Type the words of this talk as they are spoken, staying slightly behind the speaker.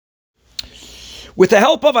With the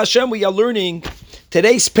help of Hashem, we are learning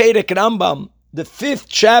today's Perek Rambam, the 5th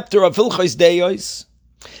chapter of Hilchos Deos.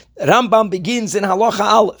 Rambam begins in Halacha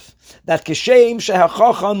Aleph that Keshem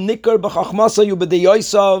shehachacham nikar b'chachmasa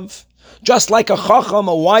yubedeyosav, just like a chacham,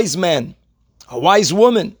 a wise man, a wise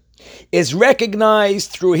woman, is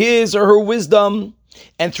recognized through his or her wisdom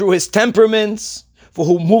and through his temperaments. For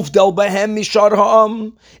who moved el behem mishar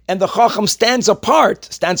ha'am, and the chacham stands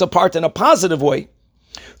apart in a positive way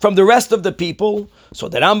from the rest of the people. So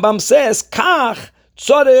the Rambam says, Kach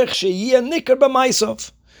tzorech sheyeh nikar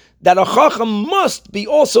b'maisav, that a chacham must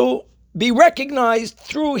be recognized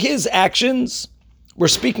through his actions. We're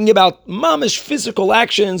speaking about mamish physical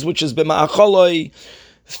actions, which is b'ma'acholoi,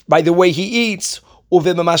 by the way he eats,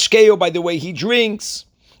 u'b'mashkeo, by the way he drinks,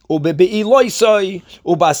 u'b'be'iloisoi,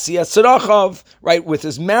 u'b'asiyas rachav, right, with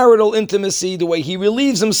his marital intimacy, the way he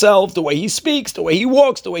relieves himself, the way he speaks, the way he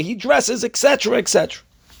walks, the way he dresses, etc., etc.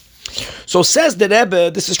 So says the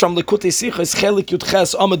Rebbe, this is from Likutei Sichos, Chelik Yud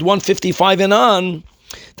Ches, Amud 155 and on,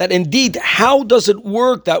 that indeed, how does it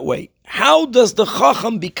work that way? How does the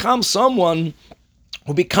Chacham become someone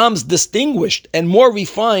who becomes distinguished and more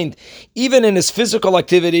refined, even in his physical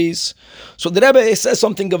activities? So the Rebbe says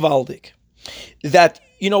something gewaldig, that,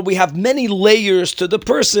 we have many layers to the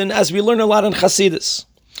person, as we learn a lot in Chassidus.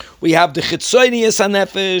 We have the Chitzonius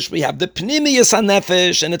HaNefesh, we have the Pnimius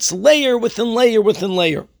HaNefesh, and it's layer within layer within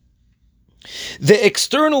layer. The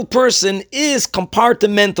external person is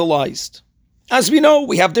compartmentalized. As we know,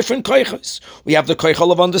 we have different koichos. We have the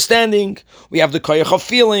koichol of understanding, we have the koich of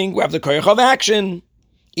feeling, we have the koich of action.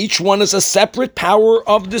 Each one is a separate power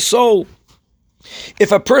of the soul.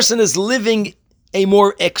 If a person is living a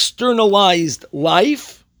more externalized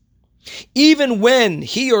life, even when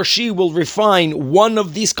he or she will refine one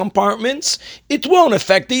of these compartments, it won't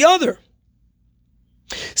affect the other.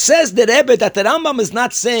 Says the Rebbe that the Rambam is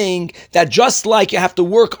not saying that just like you have to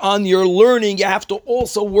work on your learning, you have to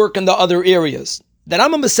also work in the other areas. The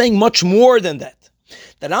Rambam is saying much more than that.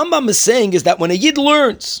 The Rambam is saying is that when a Yid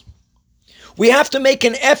learns, we have to make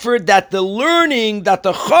an effort that the learning, that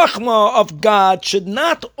the Chachma of God should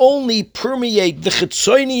not only permeate the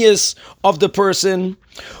Chitzonius of the person,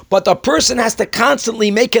 but the person has to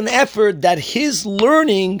constantly make an effort that his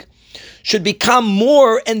learning should become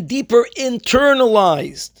more and deeper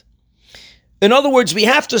internalized. In other words, we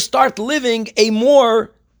have to start living a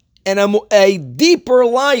more and a deeper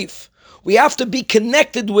life. We have to be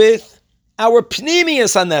connected with our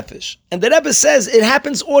Pnimius HaNefesh. And the Rebbe says it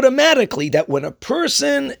happens automatically that when a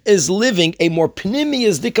person is living a more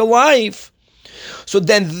Pnimius Dika life, so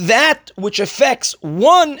then that which affects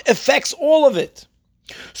one affects all of it.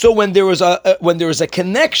 So when there is a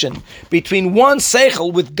connection between one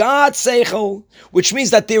seichel with God's seichel, which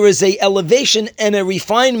means that there is a elevation and a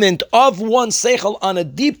refinement of one seichel on a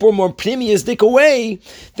deeper, more pnimiusdik way,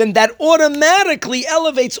 then that automatically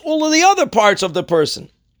elevates all of the other parts of the person.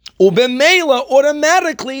 Ubemela,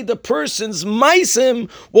 automatically the person's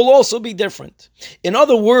maisim will also be different. In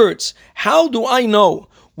other words, how do I know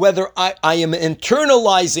whether I am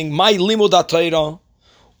internalizing my limud HaTorah,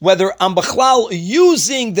 whether I'm b'chlal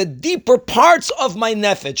using the deeper parts of my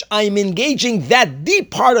nefesh, I'm engaging that deep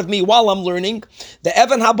part of me while I'm learning? The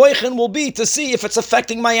Evan HaBoichin will be to see if it's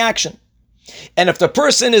affecting my action. And if the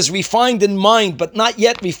person is refined in mind, but not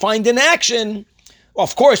yet refined in action, well,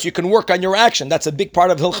 of course, you can work on your action. That's a big part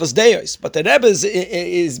of Hilchos Deos. But the Rebbe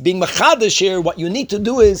is being machadash here. What you need to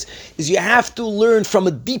do is you have to learn from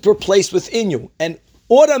a deeper place within you. And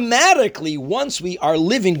automatically, once we are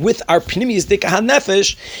living with our Pnimius Dika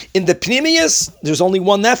HaNefesh, in the Pnimius, there's only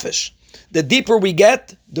one Nefesh. The deeper we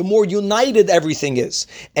get, the more united everything is.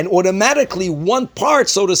 And automatically, one part,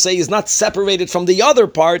 so to say, is not separated from the other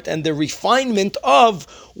part, and the refinement of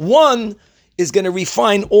one is going to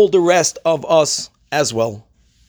refine all the rest of us as well.